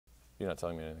You're not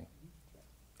telling me anything.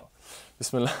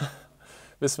 Bismillah.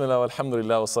 Bismillah,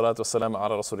 walhamdulillah, wa salatu wa salam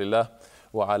ala rasulillah,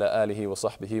 wa ala alihi wa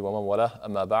sahbihi wa man walah,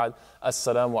 amma ba'd.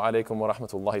 Assalamu alaikum wa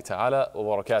rahmatullahi ta'ala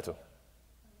wa barakatuh.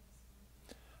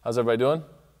 How's everybody doing?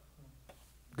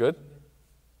 Good?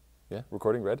 Yeah,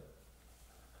 recording, red?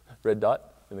 Red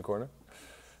dot in the corner?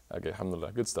 Okay,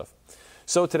 alhamdulillah, good stuff.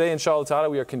 So today, inshallah ta'ala,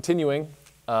 we are continuing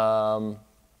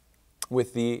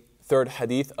with the third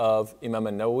hadith of Imam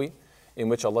al-Nawawi, in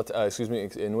which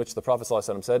in which the Prophet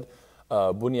ﷺ said,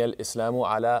 "Bunya al-Islamu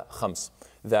ala khams,"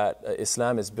 that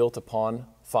Islam is built upon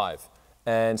 5.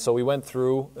 And so we went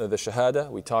through the Shahada,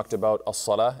 we talked about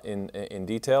Salah in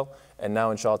detail, and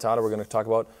now inshallah ta'ala we're going to talk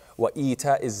about wa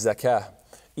ita is zakah.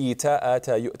 Ita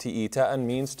ata yu'ti ita'an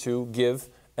means to give,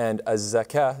 and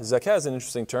az-zakah. Zakah is an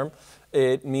interesting term.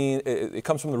 It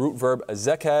comes from the root verb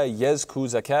zakah yazku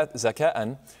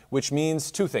zaka'an, which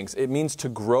means two things. It means to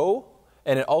grow,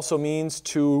 and it also means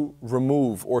to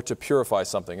remove or to purify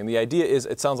something. And the idea is,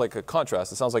 it sounds like a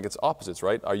contrast. It sounds like it's opposites,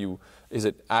 right? Is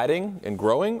it adding and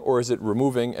growing, or is it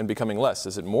removing and becoming less?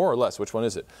 Is it more or less? Which one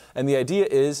is it? And the idea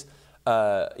is,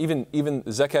 even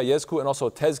zakah yazku and also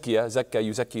tazkiyah, zakah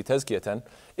yuzakki tazkiyatan,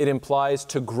 it implies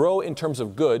to grow in terms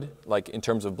of good, like in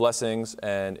terms of blessings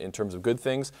and in terms of good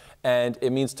things, and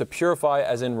it means to purify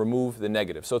as in remove the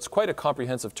negative. So it's quite a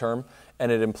comprehensive term,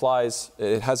 and it implies,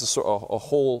 it has a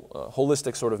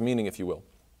holistic sort of meaning, if you will.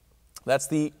 That's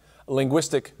the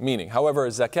linguistic meaning. However,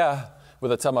 zakah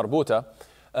with a ta marbuta,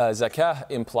 zakah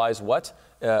implies what?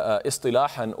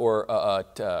 Istilahan, or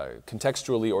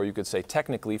contextually, or you could say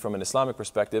technically from an Islamic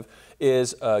perspective,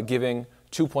 is giving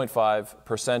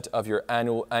 2.5% of your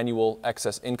annual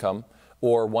excess income,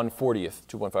 or 1/40th.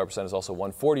 2.5% is also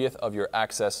 1/40th of your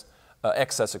excess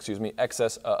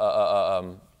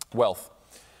wealth.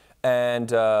 And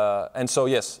so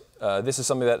yes, this is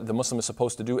something that the Muslim is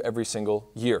supposed to do every single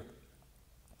year.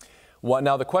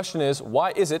 Now the question is,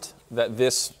 why is it that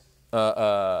this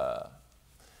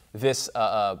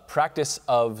practice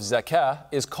of zakah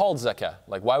is called zakah?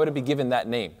 Like, why would it be given that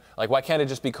name? Like, why can't it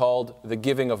just be called the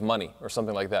giving of money or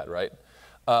something like that, right?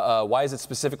 Why is it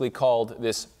specifically called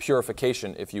this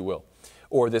purification, if you will,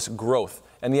 or this growth?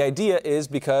 And the idea is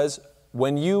because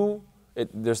when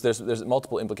there's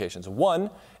multiple implications. One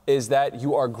is that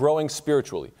you are growing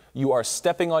spiritually. You are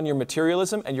stepping on your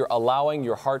materialism, and you're allowing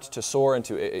your heart to soar and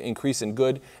to increase in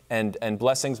good and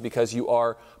blessings, because you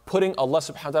are putting Allah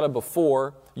subhanahu wa ta'ala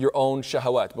before your own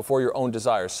shahawat, before your own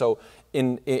desires. So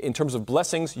in terms of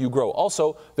blessings, you grow.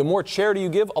 Also, the more charity you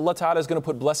give, Allah ta'ala is going to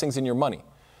put blessings in your money.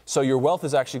 So your wealth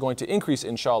is actually going to increase,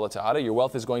 inshallah ta'ala. Your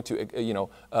wealth is going to,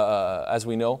 as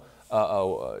we know,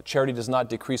 charity does not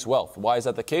decrease wealth. Why is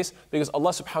that the case? Because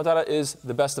Allah subhanahu wa ta'ala is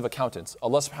the best of accountants.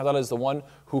 Allah subhanahu wa ta'ala is the one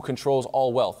who controls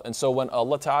all wealth. And so when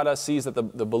Allah ta'ala sees that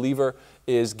the believer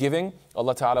is giving,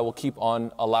 Allah ta'ala will keep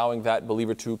on allowing that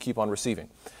believer to keep on receiving.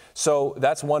 So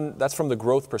that's from the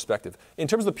growth perspective. In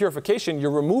terms of the purification,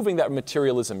 you're removing that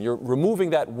materialism, you're removing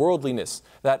that worldliness,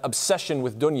 that obsession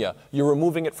with dunya, you're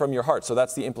removing it from your heart. So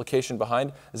that's the implication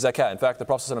behind zakah. In fact, the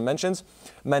Prophet ﷺ mentions,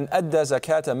 "Man adda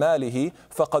zakata malihi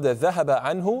faqad dhahaba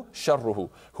anhu sharruhu."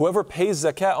 Whoever pays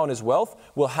zakah on his wealth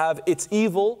will have its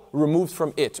evil removed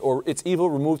from it, or its evil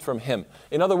removed from him.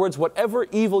 In other words, whatever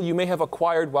evil you may have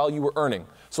acquired while you were earning.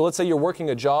 So let's say you're working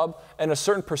a job, and a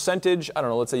certain percentage, I don't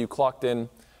know, let's say you clocked in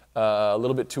a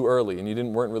little bit too early and you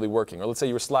weren't really working, or let's say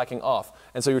you were slacking off,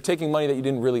 and so you're taking money that you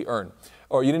didn't really earn,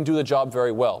 or you didn't do the job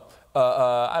very well.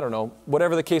 I don't know,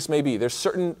 whatever the case may be. There's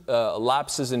certain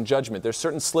lapses in judgment, there's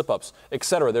certain slip-ups,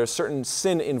 etc. There's certain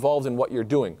sin involved in what you're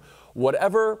doing.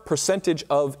 Whatever percentage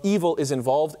of evil is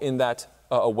involved in that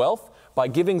wealth, by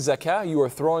giving zakah, you are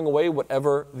throwing away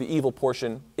whatever the evil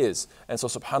portion is. And so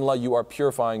subhanAllah, you are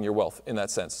purifying your wealth in that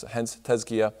sense. Hence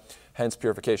tazkiyah, hence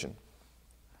purification.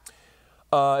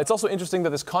 It's also interesting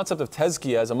that this concept of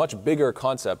tazkiyah is a much bigger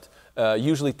concept.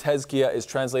 Usually tazkiyah is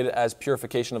translated as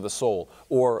purification of the soul,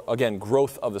 or again,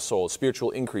 growth of the soul,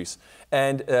 spiritual increase.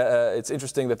 And it's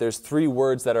interesting that there's 3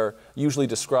 words that are usually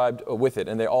described with it,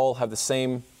 and they all have the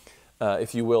same,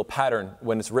 if you will, pattern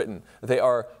when it's written. They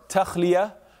are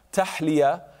takhliyah,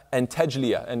 tahliyah, and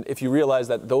tajliyah. And if you realize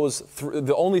that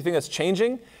the only thing that's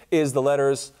changing is the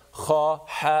letters kha,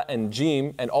 ha, and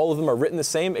jim, and all of them are written the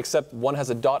same, except one has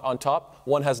a dot on top,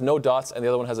 one has no dots, and the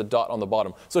other one has a dot on the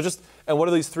bottom. So and what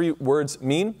do these 3 words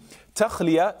mean?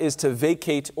 Takhliyah is to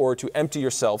vacate or to empty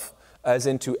yourself as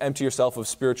in to empty yourself of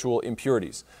spiritual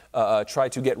impurities. Try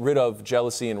to get rid of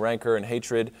jealousy and rancor and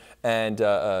hatred and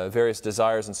various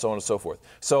desires and so on and so forth.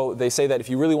 So they say that if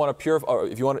you really want to purify, or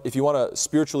if you want to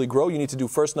spiritually grow, you need to do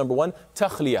first, number one,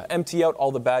 takhliya, empty out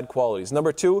all the bad qualities.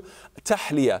 Number two,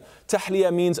 tahliya.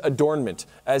 Tahliya means adornment,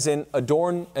 as in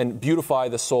adorn and beautify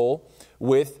the soul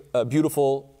with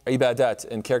beautiful ibadat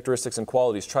and characteristics and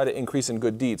qualities. Try to increase in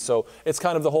good deeds. So it's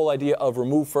kind of the whole idea of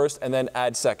remove first and then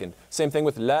add second. Same thing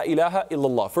with la ilaha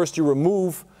illallah. First you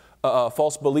remove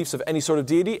false beliefs of any sort of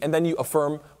deity, and then you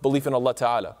affirm belief in Allah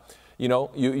Ta'ala. You know,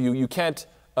 you can't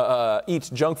eat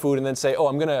junk food and then say, oh,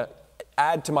 I'm going to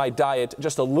add to my diet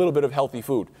just a little bit of healthy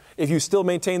food. If you still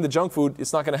maintain the junk food,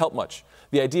 it's not going to help much.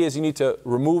 The idea is you need to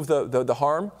remove the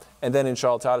harm, and then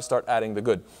inshallah ta'ala start adding the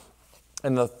good.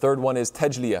 And the third one is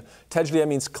tajliya. Tajliya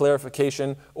means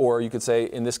clarification, or you could say,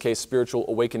 in this case, spiritual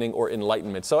awakening or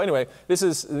enlightenment. So anyway, these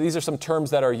are some terms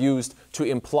that are used to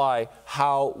imply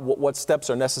what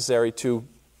steps are necessary to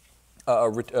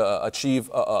achieve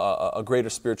a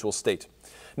greater spiritual state.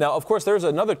 Now, of course, there's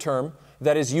another term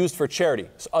that is used for charity.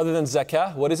 So other than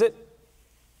zakah, what is it?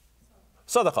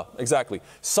 Sadaqah, exactly.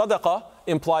 Sadaqah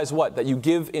implies what? That you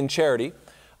give in charity.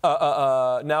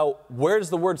 Now, where does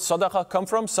the word sadaqah come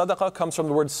from? Sadaqah comes from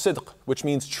the word sidq, which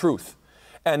means truth.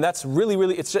 And that's really,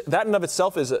 that in of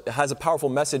itself has a powerful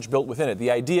message built within it. The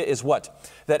idea is what?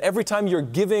 That every time you're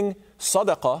giving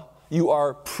sadaqah, you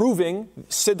are proving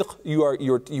sidq, you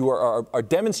are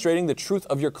demonstrating the truth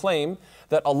of your claim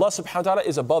that Allah subhanahu wa ta'ala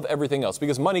is above everything else.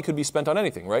 Because money could be spent on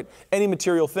anything, right? Any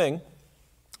material thing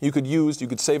you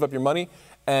could save up your money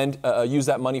and use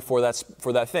that money for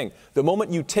that thing. The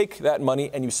moment you take that money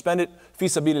and you spend it fi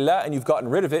sabilillah and you've gotten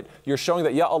rid of it, you're showing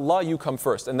that, Ya Allah, you come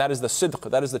first. And that is the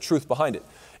sidq, that is the truth behind it.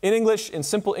 In English, in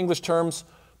simple English terms,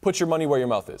 put your money where your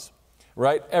mouth is.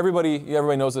 Right? Everybody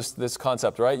knows this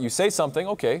concept, right? You say something,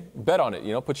 okay, bet on it.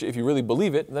 You know, if you really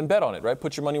believe it, then bet on it, right?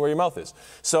 Put your money where your mouth is.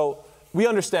 So we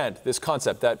understand this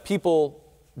concept that people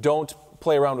don't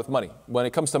play around with money. When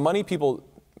it comes to money, people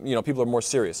are more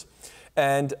serious.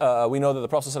 And we know that the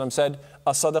Prophet ﷺ said,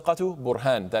 as-sadaqatu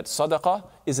burhan, that sadaqah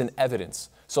is an evidence.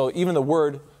 So even the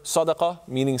word sadaqah,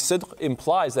 meaning sidq,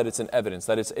 implies that it's an evidence,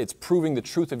 that it's proving the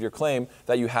truth of your claim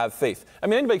that you have faith. I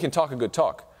mean, anybody can talk a good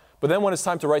talk, but then when it's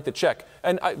time to write the check,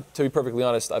 and to be perfectly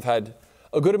honest, I've had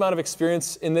a good amount of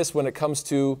experience in this when it comes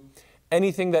to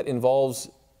anything that involves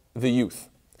the youth.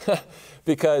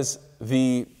 Because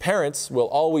the parents will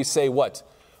always say what?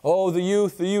 Oh, the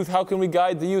youth, how can we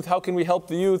guide the youth? How can we help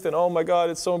the youth? And oh my God,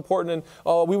 it's so important. And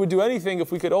oh, we would do anything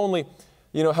if we could only,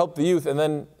 help the youth. And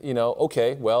then,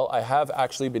 okay, well, I have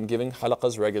actually been giving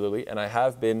halaqas regularly, and I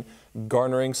have been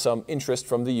garnering some interest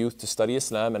from the youth to study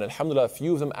Islam. And alhamdulillah, a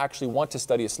few of them actually want to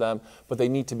study Islam, but they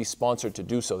need to be sponsored to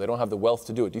do so. They don't have the wealth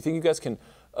to do it. Do you think you guys can,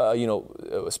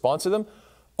 sponsor them?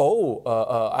 Oh,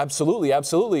 absolutely,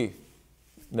 absolutely.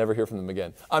 Never hear from them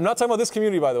again. I'm not talking about this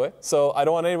community, by the way, so I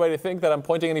don't want anybody to think that I'm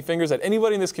pointing any fingers at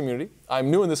anybody in this community. I'm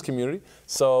new in this community,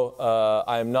 so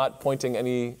I'm not pointing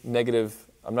any negative,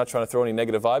 I'm not trying to throw any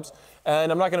negative vibes,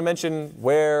 and I'm not going to mention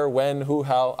where, when, who,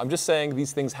 how. I'm just saying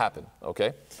these things happen,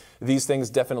 okay? These things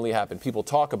definitely happen. People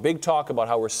talk a big talk about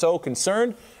how we're so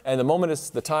concerned, and the moment it's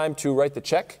the time to write the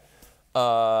check,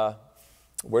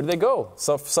 where do they go?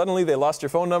 So suddenly they lost your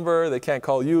phone number, they can't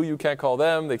call you, you can't call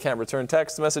them, they can't return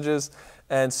text messages,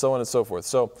 and so on and so forth.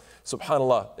 So,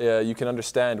 subhanAllah, you can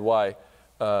understand why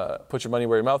put your money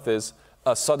where your mouth is.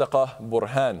 As-sadaqah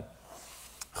burhan.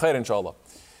 Khair, inshallah.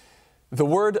 The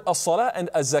word as-salah and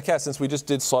az-zakah, since we just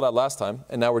did salah last time,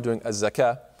 and now we're doing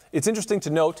az-zakah, it's interesting to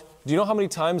note, do you know how many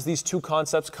times these two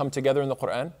concepts come together in the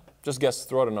Quran? Just guess,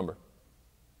 throw out a number.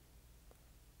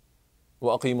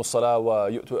 وَأَقِيمُوا الصَّلَاةَ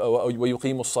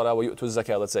وَيُقِيمُوا الصَّلَاةَ وَيُؤْتُوا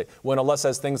الزَّكَاةَ, let's say. When Allah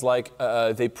says things like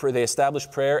they establish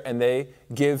prayer and they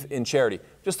give in charity.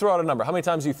 Just throw out a number. How many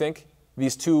times do you think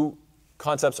these two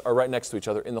concepts are right next to each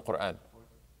other in the Quran?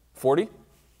 40?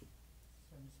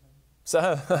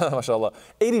 MashaAllah.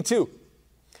 82.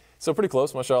 So pretty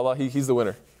close, MashaAllah. He's the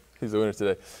winner. He's the winner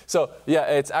today. So yeah,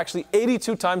 it's actually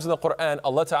 82 times in the Quran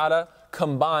Allah Ta'ala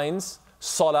combines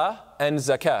salah and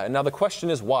zakah. And now the question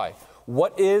is why?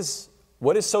 What is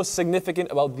so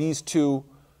significant about these two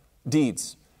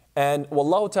deeds? And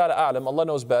wallahu ta'ala a'lam, Allah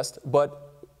knows best,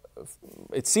 but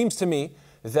it seems to me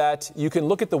that you can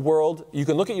look at the world, you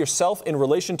can look at yourself in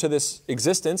relation to this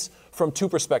existence from two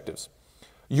perspectives.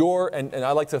 And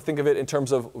I like to think of it in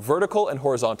terms of vertical and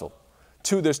horizontal.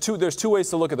 There's two ways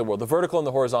to look at the world, the vertical and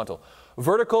the horizontal.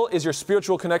 Vertical is your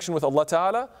spiritual connection with Allah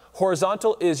Ta'ala.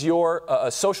 Horizontal is your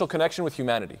social connection with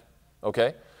humanity.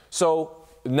 Okay? So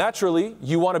naturally,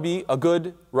 you want to be a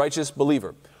good, righteous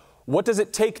believer. What does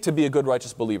it take to be a good,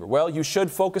 righteous believer? Well, you should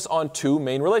focus on two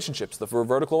main relationships, the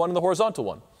vertical one and the horizontal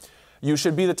one. You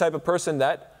should be the type of person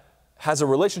that has a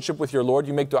relationship with your Lord.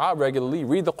 You make dua regularly, you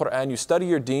read the Quran, you study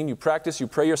your deen, you practice, you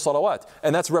pray your salawat.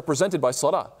 And that's represented by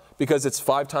salah because it's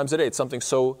 5 times a day. It's something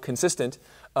so consistent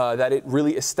that it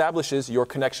really establishes your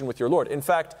connection with your Lord. In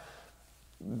fact,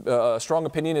 a strong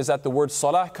opinion is that the word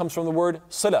salah comes from the word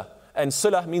sila. And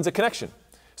sila means a connection.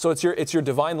 So it's your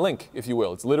divine link, if you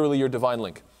will. It's literally your divine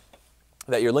link,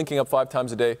 that you're linking up 5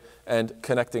 times a day and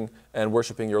connecting and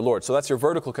worshiping your Lord. So that's your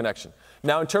vertical connection.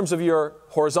 Now, in terms of your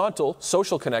horizontal,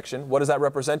 social connection, what is that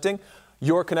representing?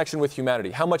 Your connection with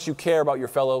humanity. How much you care about your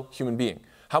fellow human being.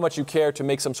 How much you care to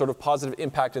make some sort of positive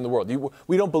impact in the world.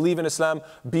 We don't believe in Islam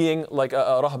being like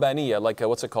a rahbaniyya, like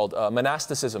what's it called?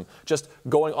 Monasticism. Just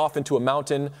going off into a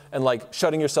mountain and like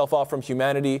shutting yourself off from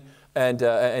humanity and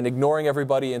ignoring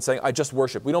everybody and saying, I just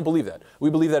worship. We don't believe that. We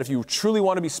believe that if you truly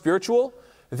want to be spiritual,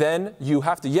 then you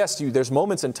have to, there's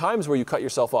moments and times where you cut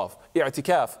yourself off.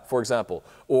 I'tikaf, for example,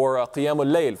 or qiyamul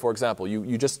layl, for example.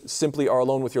 You just simply are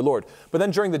alone with your Lord. But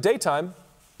then during the daytime,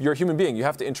 you're a human being. You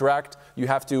have to interact. You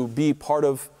have to be part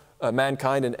of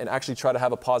mankind and actually try to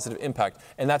have a positive impact.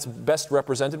 And that's best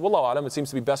represented, wallahu alam, it seems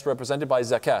to be best represented by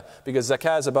zakah. Because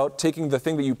zakah is about taking the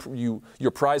thing that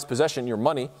your prized possession, your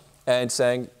money, and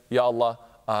saying, Ya Allah,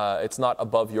 it's not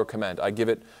above your command. I give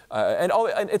it. And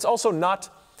it's also not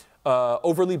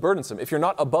overly burdensome. If you're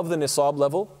not above the nisab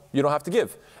level, you don't have to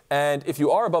give. And if you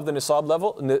are above the nisab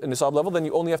level, then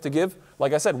you only have to give,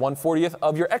 like I said, 1/40th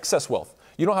of your excess wealth.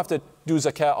 You don't have to do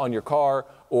zakat on your car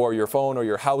or your phone or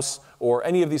your house or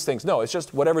any of these things. No, it's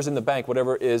just whatever's in the bank,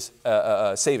 whatever is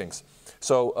savings.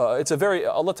 So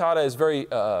Allah Ta'ala is very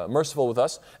merciful with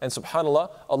us. And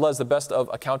subhanAllah, Allah is the best of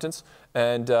accountants.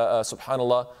 And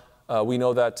subhanAllah, we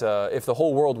know that if the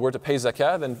whole world were to pay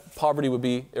zakah, then poverty would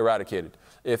be eradicated.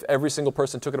 If every single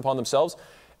person took it upon themselves.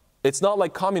 It's not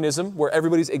like communism where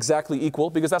everybody's exactly equal,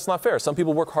 because that's not fair. Some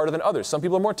people work harder than others. Some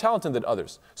people are more talented than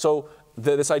others. So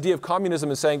this idea of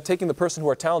communism is saying, taking the person who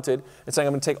are talented and saying,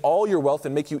 I'm going to take all your wealth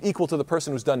and make you equal to the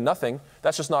person who's done nothing,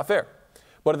 that's just not fair.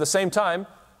 But at the same time,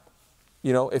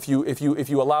 if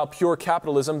you allow pure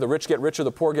capitalism, the rich get richer,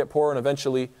 the poor get poorer, and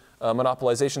eventually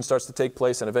monopolization starts to take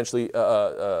place, and eventually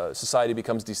society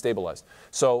becomes destabilized.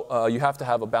 So you have to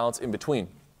have a balance in between.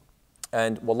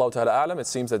 And wallahu ta'ala alam, it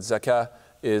seems that zakah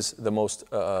is the most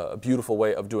beautiful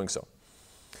way of doing so.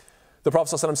 The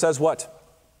Prophet ﷺ says what?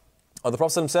 The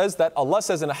Prophet ﷺ says that Allah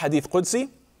says in a Hadeeth Qudsi,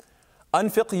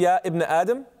 Anfiq ya ibn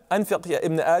Adam, Anfiq ya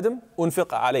ibn Adam, unfiq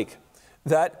alayk.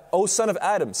 That, O son of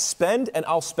Adam, spend and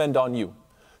I'll spend on you.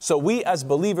 So we as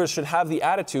believers should have the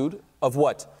attitude of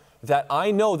what? That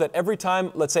I know that every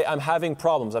time, let's say I'm having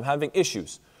problems, I'm having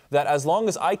issues, that as long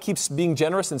as I keep being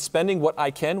generous and spending what I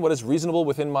can, what is reasonable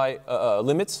within my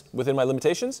limits, within my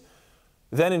limitations,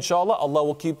 then inshallah, Allah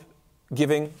will keep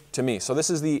giving to me. So this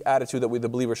is the attitude that the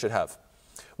believer should have.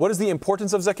 What is the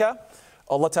importance of zakah?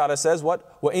 Allah Ta'ala says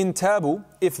what? وَإِن تَابُوا,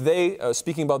 if they,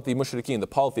 speaking about the mushrikeen, the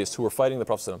polytheists who were fighting the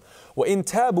Prophet ﷺ, وَإِن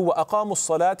تَابُوا وَأَقَامُوا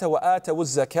الصَّلَاةَ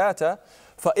وَآتَوُوا الزَّكَاةَ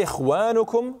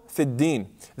فَإِخْوَانُكُمْ فِي الدِّينِ.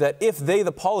 That if they,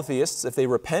 the polytheists, if they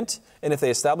repent and if they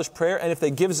establish prayer and if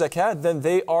they give zakat, then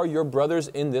they are your brothers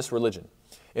in this religion.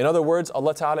 In other words,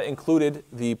 Allah Ta'ala included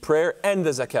the prayer and the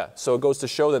zakat. So it goes to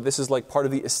show that this is like part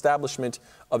of the establishment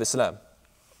of Islam.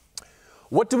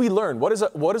 What do we learn? What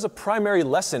is a primary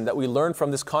lesson that we learn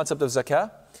from this concept of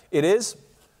zakah? It is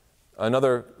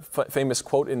another famous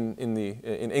quote in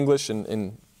English and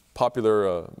in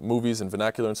popular movies and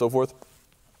vernacular and so forth.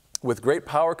 With great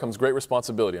power comes great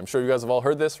responsibility. I'm sure you guys have all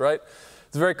heard this, right?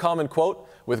 It's a very common quote.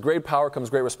 With great power comes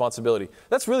great responsibility.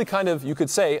 That's really kind of, you could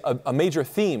say, a major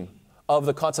theme of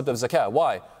the concept of zakah.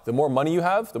 Why? The more money you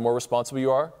have, the more responsible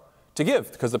you are to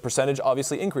give, because the percentage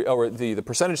obviously increases, or the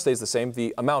percentage stays the same,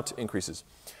 the amount increases.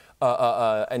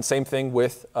 And same thing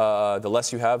with the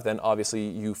less you have, then obviously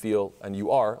you feel and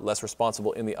you are less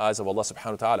responsible in the eyes of Allah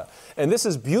subhanahu wa ta'ala. And this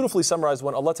is beautifully summarized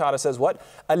when Allah ta'ala says what?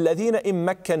 الَّذِينَ إِن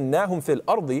مَّكَّنَّاهُمْ فِي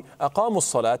الْأَرْضِ أَقَامُوا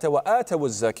الصَّلَاةَ وَآتَوُوا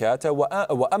الزَّكَاةَ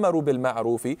وَأَمَرُوا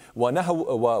بِالْمَعْرُوفِ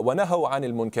وَنَهَوْا عَنِ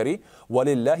الْمُنكَرِ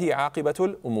وَلِلَّهِ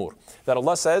عَاقِبَةُ الْأُمُورِ. That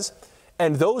Allah says,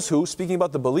 and those who, speaking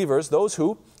about the believers, those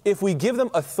who, if we give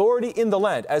them authority in the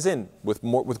land, as in,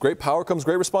 with great power comes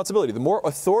great responsibility. The more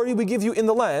authority we give you in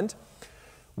the land,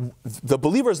 the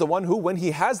believer is the one who, when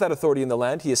he has that authority in the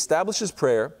land, he establishes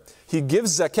prayer, he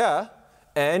gives zakah,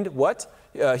 and what?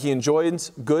 He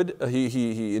enjoins good.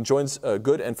 He enjoins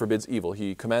good and forbids evil.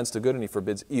 He commands to good and he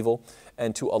forbids evil,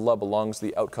 and to Allah belongs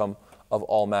the outcome of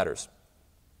all matters.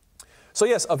 So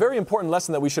yes, a very important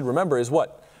lesson that we should remember is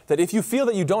what? That if you feel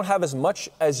that you don't have as much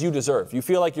as you deserve, you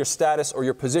feel like your status or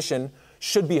your position,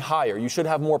 should be higher. You should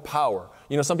have more power.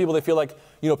 You know, some people, they feel like,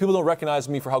 you know, people don't recognize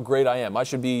me for how great I am. I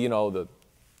should be, you know, the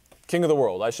king of the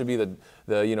world. I should be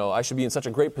I should be in such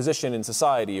a great position in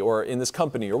society or in this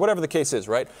company or whatever the case is,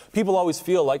 right? People always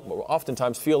feel like,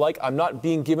 oftentimes feel like I'm not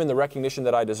being given the recognition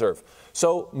that I deserve.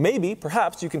 So maybe,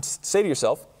 perhaps you can say to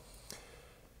yourself,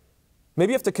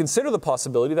 maybe you have to consider the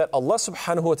possibility that Allah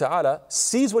subhanahu wa ta'ala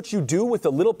sees what you do with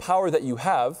the little power that you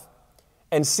have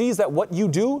and sees that what you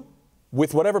do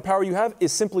with whatever power you have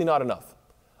is simply not enough.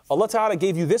 Allah ta'ala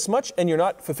gave you this much and you're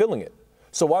not fulfilling it.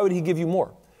 So why would He give you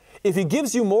more? If He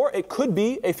gives you more, it could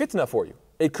be a fitna for you.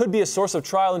 It could be a source of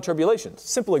trial and tribulation.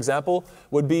 Simple example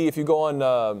would be if you go on,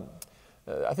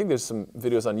 I think there's some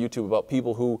videos on YouTube about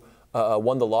people who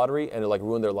won the lottery and it like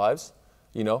ruined their lives.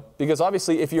 You know, because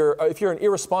obviously if you're an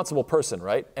irresponsible person,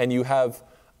 right, and you have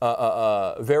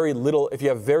very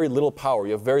little power,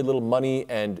 you have very little money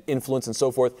and influence and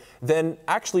so forth, then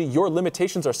actually your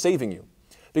limitations are saving you.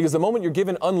 Because the moment you're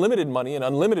given unlimited money and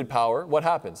unlimited power, what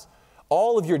happens?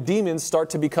 All of your demons start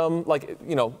to become like,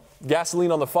 you know,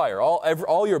 gasoline on the fire.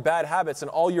 All your bad habits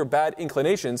and all your bad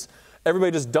inclinations,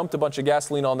 everybody just dumped a bunch of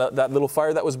gasoline on that little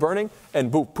fire that was burning,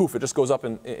 and poof, it just goes up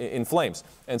in flames.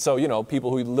 And so, you know,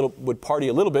 people who would party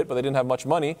a little bit, but they didn't have much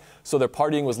money, so their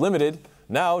partying was limited.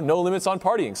 Now, no limits on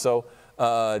partying. So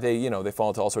they fall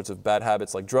into all sorts of bad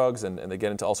habits like drugs, and they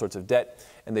get into all sorts of debt,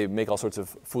 and they make all sorts of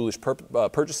foolish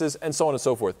purchases, and so on and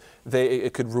so forth.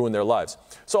 It could ruin their lives.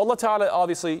 So Allah Ta'ala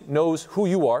obviously knows who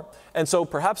you are, and so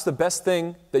perhaps the best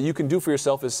thing that you can do for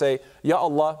yourself is say, Ya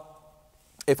Allah,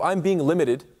 if I'm being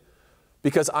limited,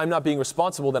 because I'm not being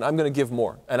responsible, then I'm going to give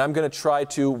more. And I'm going to try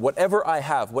to, whatever I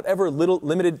have, whatever little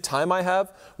limited time I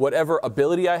have, whatever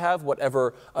ability I have,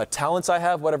 whatever talents I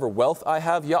have, whatever wealth I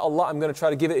have, Ya Allah, I'm going to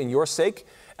try to give it in your sake.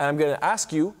 And I'm going to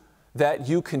ask you that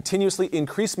you continuously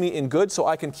increase me in good so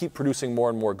I can keep producing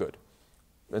more and more good.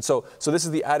 And so this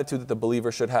is the attitude that the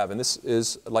believer should have. And this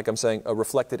is, like I'm saying,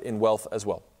 reflected in wealth as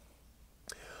well.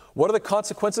 What are the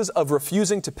consequences of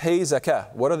refusing to pay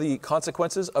zakah? What are the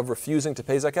consequences of refusing to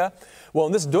pay zakah? Well,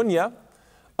 in this dunya,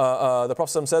 the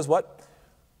Prophet says what?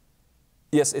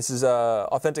 Yes, this is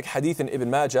authentic hadith in Ibn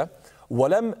Majah.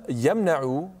 وَلَمْ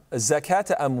يَمْنَعُوا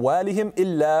زَكَاةَ أَمْوَالِهِمْ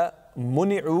إِلَّا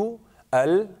مُنِعُوا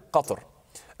الْقَطْرِ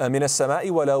مِنَ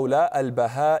السَّمَاءِ وَلَوْلَا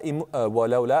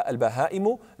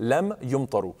الْبَهَائِمُ لَمْ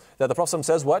يُمْطَرُوا. That the Prophet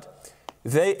says what?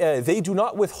 They do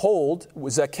not withhold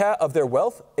zakah of their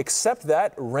wealth, except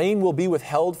that rain will be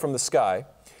withheld from the sky.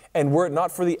 And were it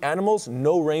not for the animals,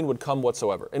 no rain would come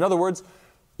whatsoever. In other words,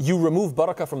 you remove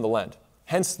barakah from the land.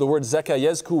 Hence the word zakah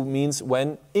yazku means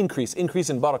when increase in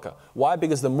barakah. Why?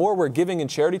 Because the more we're giving in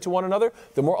charity to one another,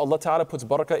 the more Allah Ta'ala puts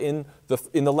barakah in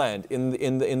the land, in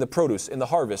the produce, in the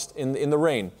harvest, in the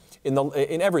rain,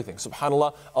 in everything.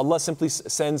 SubhanAllah, Allah simply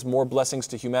sends more blessings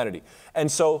to humanity.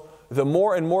 And so the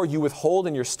more and more you withhold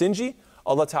and you're stingy,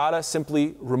 Allah Ta'ala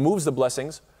simply removes the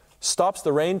blessings, stops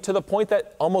the rain to the point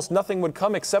that almost nothing would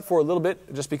come except for a little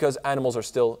bit, just because animals are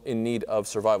still in need of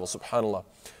survival. SubhanAllah.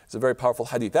 It's a very powerful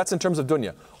hadith. That's in terms of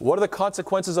dunya. What are the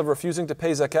consequences of refusing to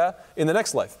pay zakah in the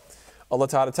next life? Allah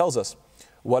Ta'ala tells us,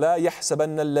 وَلَا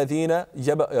يَحْسَبَنَّ الَّذِينَ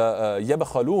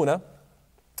يَبْخَلُونَ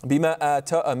بِمَا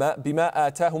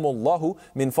آتَاهُمُ اللَّهُ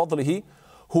مِنْ فَضْلِهِ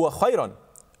هُوَ خَيْرًا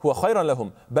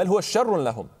لَهُمْ بَلْ هُوَ شَرٌ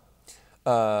لَهُمْ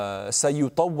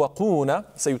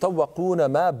سيطوقون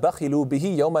ما بخلوا به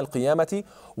يوم القيامة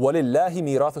ولله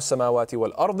ميراث السماوات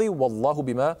والأرض والله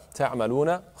بما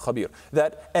تعملون خبير.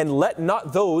 That, and let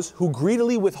not those who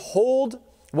greedily withhold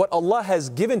what Allah has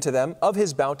given to them of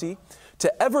His bounty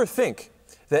to ever think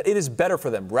that it is better for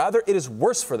them. Rather, it is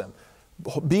worse for them.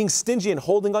 Being stingy and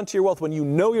holding on to your wealth when you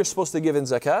know you're supposed to give in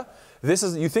zakah,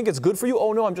 you think it's good for you?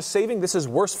 Oh no, I'm just saving. This is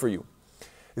worse for you.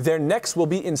 Their necks will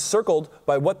be encircled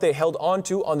by what they held on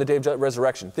to on the day of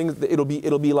resurrection. It'll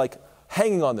be like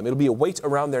hanging on them. It'll be a weight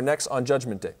around their necks on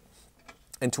Judgment Day.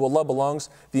 And to Allah belongs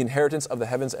the inheritance of the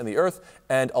heavens and the earth,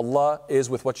 and Allah is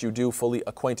with what you do fully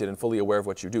acquainted and fully aware of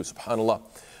what you do. SubhanAllah.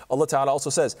 Allah Ta'ala also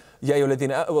says, Ya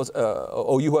ayyuhalladhina,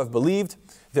 O you who have believed,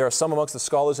 there are some amongst the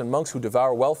scholars and monks who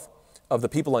devour wealth of the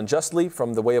people unjustly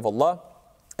from the way of Allah,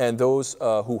 and those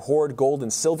who hoard gold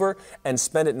and silver and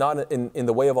spend it not in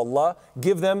the way of Allah,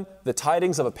 give them the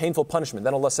tidings of a painful punishment.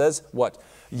 Then Allah says, what?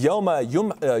 يَوْمَ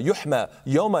يُحْمَى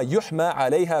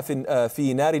عَلَيْهَا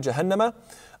فِي نَارِ جَهَنَّمَ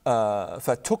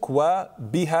فَتُكْوَى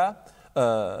بِهَا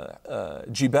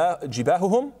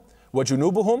جِبَاهُهُمْ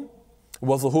وَجُنُوبُهُمْ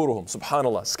وَظُهُورُهُمْ.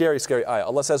 SubhanAllah, scary, scary ayah.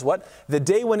 Allah says what? The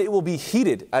day when it will be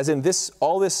heated, as in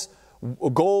all this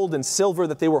gold and silver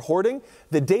that they were hoarding,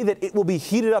 the day that it will be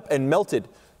heated up and melted,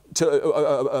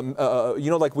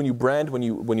 like when you brand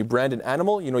an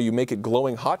animal, you make it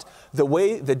glowing hot.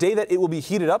 The day that it will be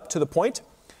heated up to the point,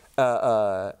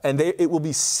 it will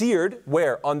be seared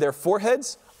where? On their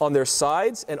foreheads, on their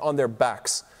sides, and on their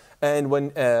backs. And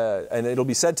it'll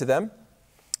be said to them,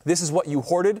 this is what you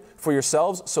hoarded for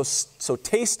yourselves, so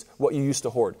taste what you used to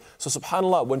hoard. So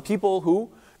subhanAllah, when people who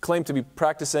claim to be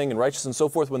practicing and righteous and so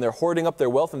forth, when they're hoarding up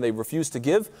their wealth and they refuse to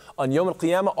give, on Yawm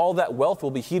al-Qiyamah, all that wealth will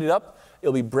be heated up.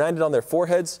 It'll be branded on their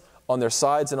foreheads, on their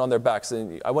sides, and on their backs.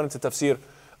 And I went into tafsir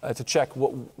to check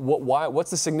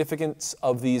what's the significance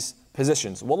of these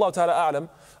positions. Wallahu ta'ala a'lam.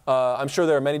 I'm sure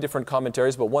there are many different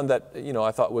commentaries, but one that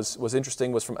I thought was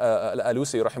interesting was from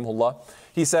Al-Alusi rahimahullah.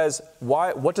 He says,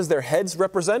 what does their heads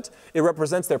represent? It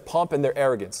represents their pomp and their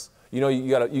arrogance.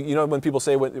 When people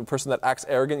say when a person that acts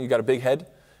arrogant, you got a big head,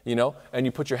 and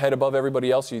you put your head above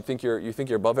everybody else, you think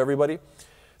you're above everybody.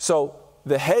 So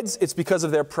the heads, it's because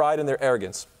of their pride and their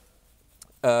arrogance.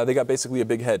 They got basically a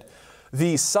big head.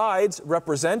 The sides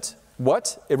represent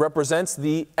what? It represents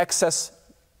the excess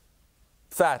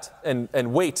fat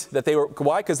and weight that they were.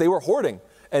 Why? Because they were hoarding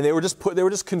and they were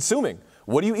just consuming.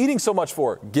 What are you eating so much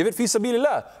for? Give it fi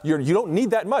sabilillah. You don't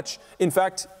need that much. In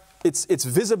fact, it's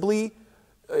visibly.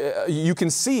 You can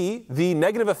see the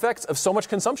negative effects of so much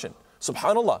consumption.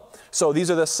 Subhanallah. So these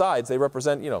are the sides. They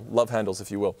represent, love handles, if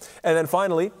you will. And then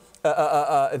finally,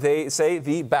 they say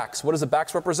the backs. What does the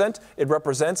backs represent? It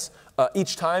represents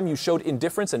each time you showed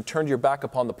indifference and turned your back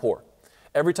upon the poor.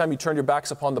 Every time you turn your backs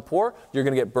upon the poor, you're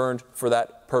going to get burned for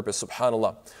that purpose.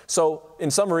 Subhanallah. So in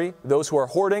summary, those who are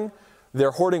hoarding,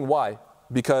 they're hoarding why?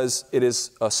 Because it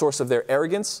is a source of their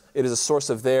arrogance. It is a source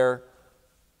of their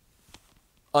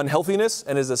unhealthiness,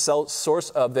 and is a source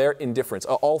of their indifference.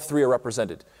 All three are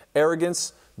represented.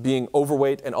 Arrogance, being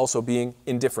overweight, and also being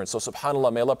indifferent. So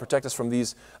subhanAllah, may Allah protect us from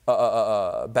these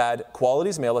bad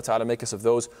qualities. May Allah Ta'ala make us of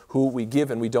those who we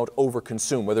give and we don't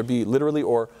overconsume, whether it be literally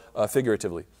or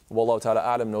figuratively. Wallahu Ta'ala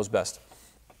A'lam knows best.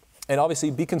 And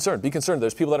obviously be concerned. Be concerned.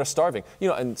 There's people that are starving.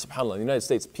 And subhanAllah, in the United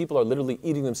States, people are literally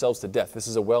eating themselves to death. This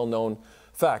is a well-known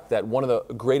fact that one of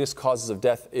the greatest causes of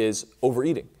death is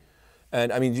overeating.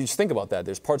 And I mean, you just think about that.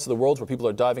 There's parts of the world where people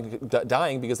are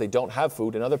dying because they don't have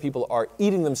food, and other people are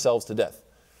eating themselves to death.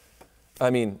 I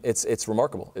mean, it's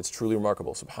remarkable. It's truly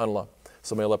remarkable. Subhanallah.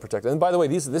 So may Allah protect. And by the way,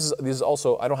 this is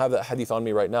also, I don't have that hadith on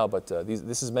me right now, but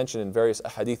this is mentioned in various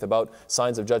hadith about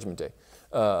signs of Judgment Day,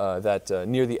 that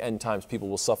near the end times people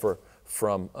will suffer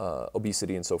from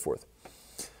obesity and so forth.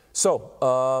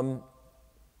 So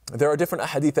there are different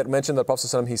hadith that mention that Prophet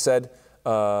ﷺ, he said,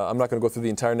 I'm not going to go through the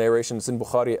entire narration. It's in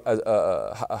Bukhari,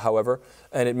 however,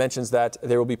 and it mentions that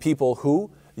there will be people who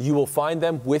you will find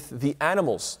them with the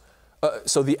animals.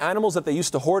 So the animals that they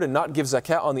used to hoard and not give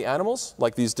zakat on the animals,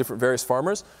 like these different various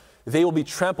farmers, they will be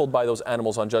trampled by those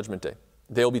animals on Judgment Day.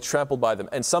 They will be trampled by them.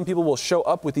 And some people will show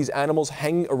up with these animals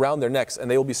hanging around their necks, and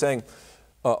they will be saying,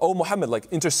 "Oh Muhammad,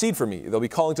 intercede for me." They'll be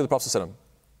calling to the Prophet ﷺ.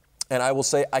 And I will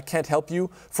say, "I can't help you,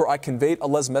 for I conveyed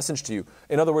Allah's message to you."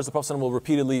 In other words, the Prophet ﷺ will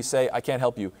repeatedly say, "I can't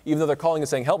help you." Even though they're calling and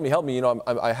saying, "Help me, help me,"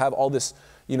 I have all this,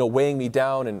 weighing me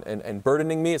down and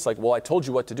burdening me. It's like, well, I told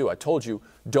you what to do. I told you,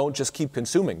 don't just keep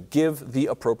consuming. Give the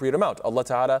appropriate amount. Allah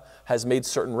Ta'ala has made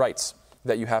certain rights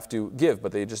that you have to give,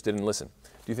 but they just didn't listen.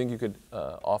 Do you think you could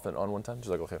off and on one time?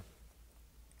 Jazakallah khair.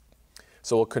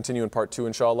 So we'll continue in part 2,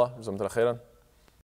 inshallah. Jazakumullah khairan.